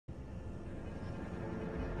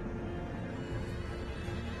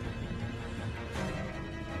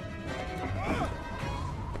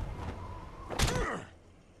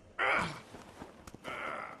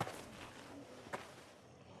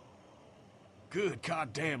Good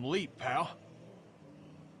goddamn leap, pal.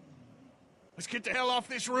 Let's get the hell off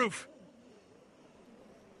this roof.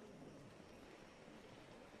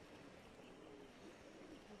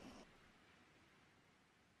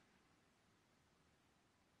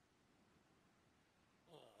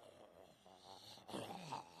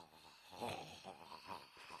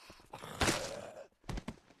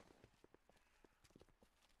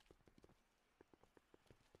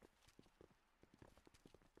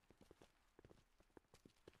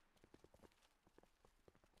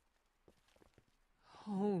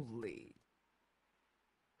 Holy...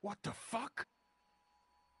 What the fuck?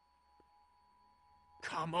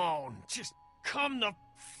 Come on, just come the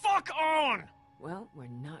fuck on! Well, we're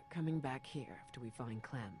not coming back here after we find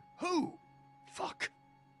Clem. Who? Fuck.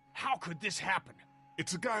 How could this happen?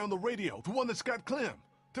 It's the guy on the radio, the one that's got Clem.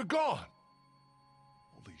 They're gone.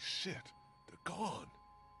 Holy shit, they're gone.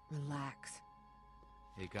 Relax.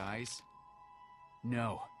 Hey guys.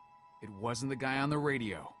 No, it wasn't the guy on the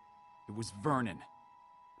radio. It was Vernon.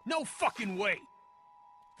 No fucking way!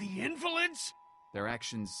 The invalids? Their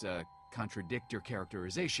actions, contradict your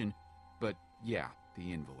characterization, but yeah,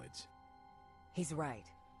 the invalids. He's right.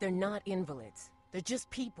 They're not invalids. They're just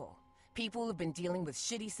people. People who've been dealing with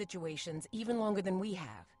shitty situations even longer than we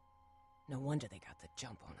have. No wonder they got the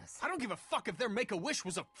jump on us. I don't give a fuck if their Make-A-Wish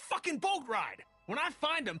was a fucking boat ride! When I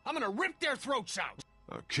find them, I'm gonna rip their throats out!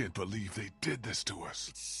 I can't believe they did this to us.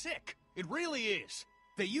 It's sick. It really is.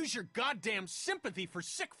 They use your goddamn sympathy for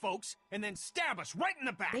sick folks and then stab us right in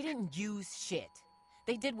the back. They didn't use shit.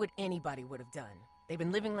 They did what anybody would have done. They've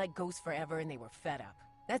been living like ghosts forever and they were fed up.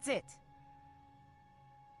 That's it.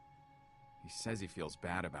 He says he feels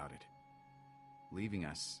bad about it. Leaving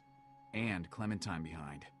us and Clementine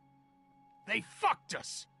behind. They fucked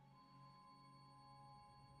us!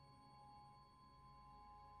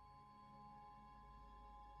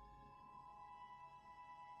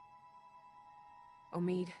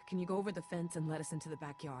 Omid, can you go over the fence and let us into the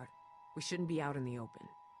backyard? We shouldn't be out in the open.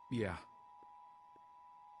 Yeah.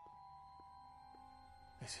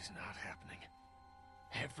 This is not happening.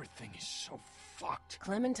 Everything is so fucked.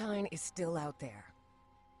 Clementine is still out there.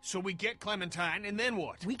 So we get Clementine, and then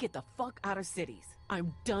what? We get the fuck out of cities.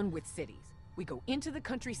 I'm done with cities. We go into the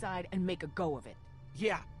countryside and make a go of it.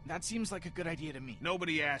 Yeah, that seems like a good idea to me.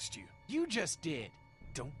 Nobody asked you. You just did.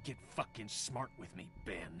 Don't get fucking smart with me,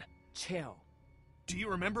 Ben. Chill. Do you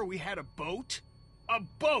remember we had a boat? A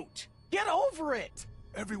boat! Get over it!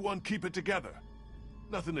 Everyone keep it together.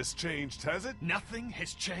 Nothing has changed, has it? Nothing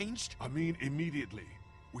has changed? I mean, immediately.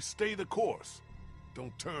 We stay the course.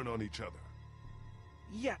 Don't turn on each other.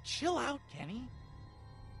 Yeah, chill out, Kenny.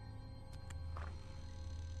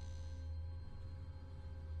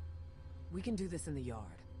 We can do this in the yard.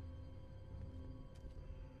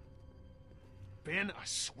 Ben, I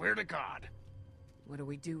swear to God. What do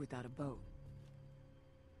we do without a boat?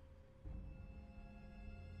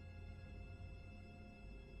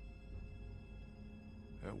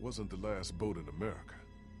 That wasn't the last boat in America.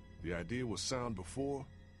 The idea was sound before,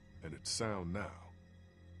 and it's sound now.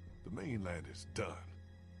 The mainland is done,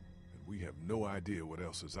 and we have no idea what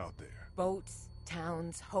else is out there. Boats,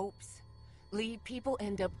 towns, hopes. Lee, people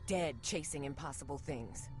end up dead chasing impossible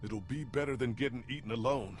things. It'll be better than getting eaten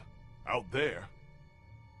alone. Out there.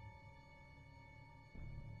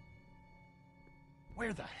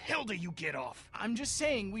 Where the hell do you get off? I'm just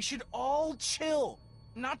saying we should all chill.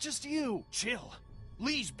 Not just you. Chill?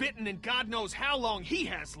 Lee's bitten and God knows how long he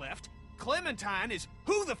has left. Clementine is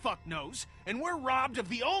who the fuck knows, and we're robbed of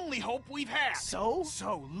the only hope we've had. So?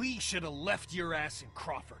 So Lee should have left your ass in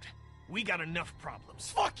Crawford. We got enough problems.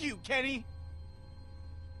 Fuck you, Kenny!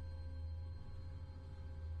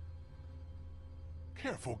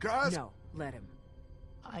 Careful, guys! No, let him.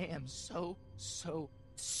 I am so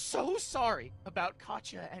sorry about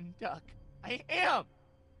Katja and Duck. I am!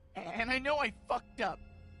 And I know I fucked up.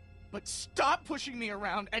 But stop pushing me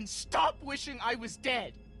around and stop wishing I was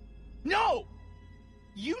dead! No!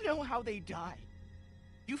 You know how they die.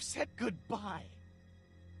 You've said goodbye.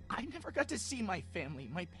 I never got to see my family,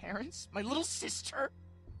 my parents, my little sister.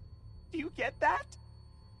 Do you get that?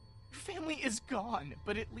 Your family is gone,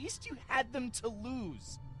 but at least you had them to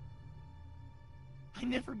lose. I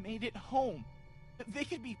never made it home. They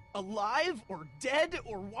could be alive, or dead,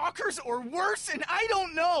 or walkers, or worse, and I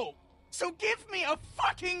don't know! So give me a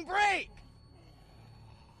fucking break!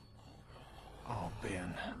 Oh,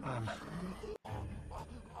 Ben, I'm...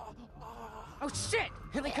 Oh shit!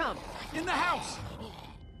 Here they come! In the house!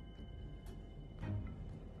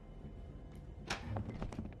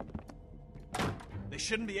 They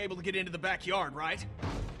shouldn't be able to get into the backyard, right?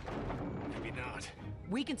 Maybe not.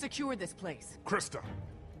 We can secure this place. Krista!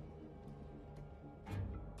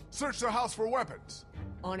 Search the house for weapons.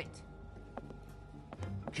 On it.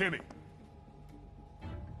 Kenny.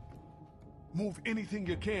 Move anything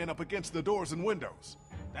you can up against the doors and windows.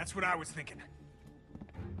 That's what I was thinking.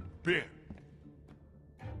 Ben.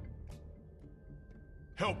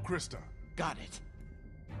 Help Krista. Got it.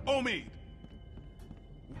 Omid.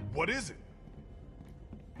 What is it?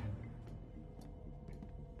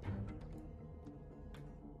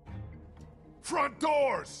 Front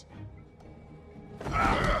doors!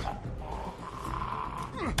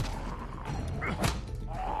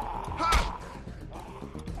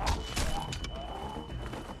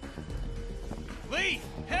 Lee,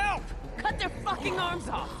 help! Cut their fucking arms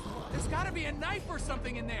off! There's gotta be a knife or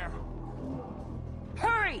something in there.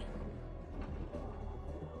 Hurry!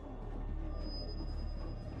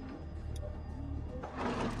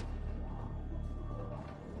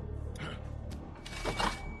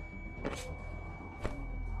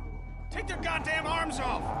 Take their goddamn arms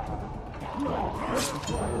off!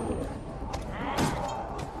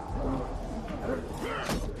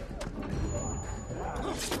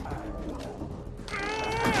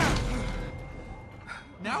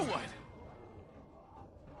 Now what?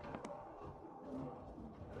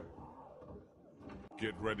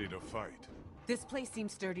 Get ready to fight. This place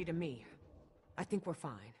seems sturdy to me. I think we're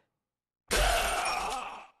fine.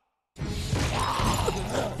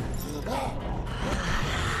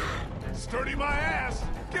 Sturdy my ass!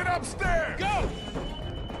 Get upstairs! Go!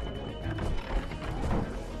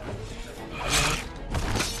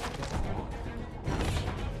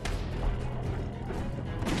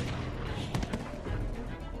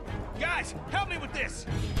 Guys, help me with this!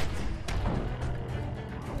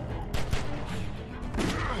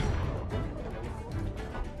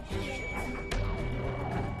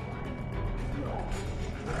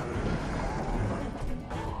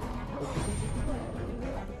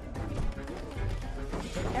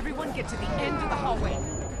 Everyone get to the end of the hallway.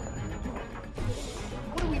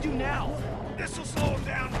 What do we do now? This'll slow him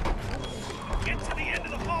down. Get to the end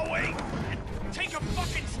of the hallway and take a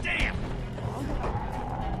fucking stand!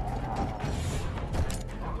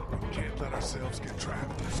 Can't let ourselves get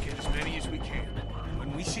trapped. Let's get as many as we can.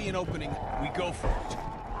 When we see an opening, we go for it.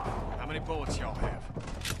 How many bullets y'all have?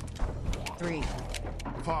 3.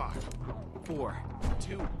 5. 4.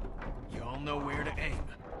 2. Y'all know where to aim.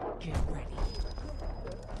 Get ready.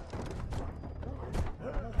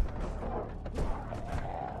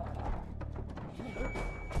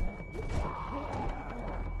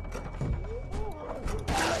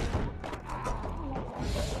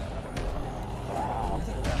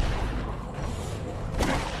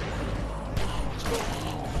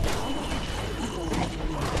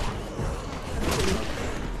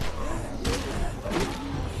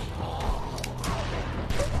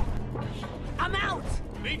 I'm out!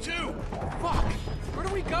 Me too! Fuck! Where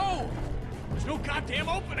do we go? There's no goddamn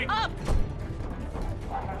opening! Up!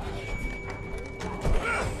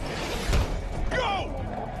 Go!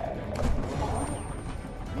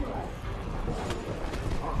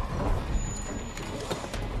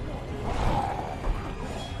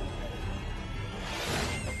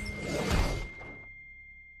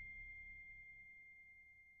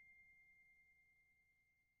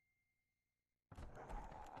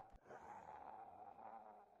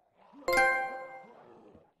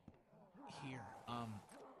 Here,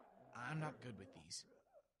 I'm not good with these.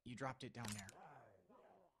 You dropped it down there.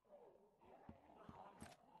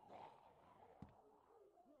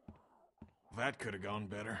 That could have gone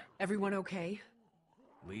better. Everyone okay?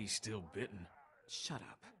 Lee's still bitten. Shut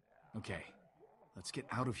up. Okay, let's get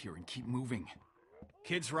out of here and keep moving.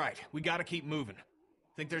 Kid's right. We gotta keep moving.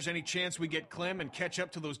 Think there's any chance we get Clem and catch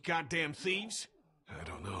up to those goddamn thieves? I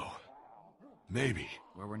don't know. Maybe.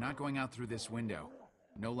 Well, we're not going out through this window.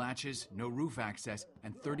 No latches, no roof access,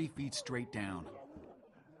 and 30 feet straight down.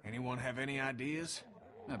 Anyone have any ideas?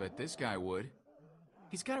 I bet this guy would.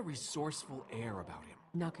 He's got a resourceful air about him.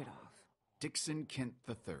 Knock it off. Dixon Kent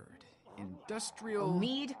III. Industrial...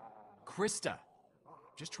 Mead? Krista.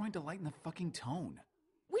 Just trying to lighten the fucking tone.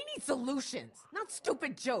 We need solutions, not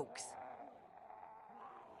stupid jokes.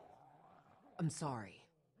 I'm sorry.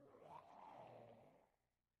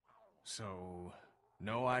 So,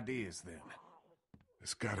 no ideas then.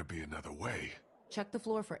 There's gotta be another way. Check the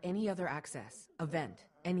floor for any other access, a vent,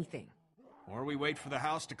 anything. Or we wait for the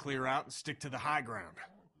house to clear out and stick to the high ground.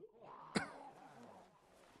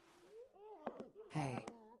 Hey,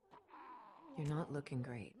 you're not looking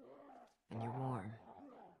great, and you're warm.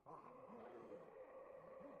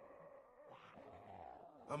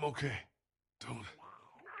 I'm okay. Don't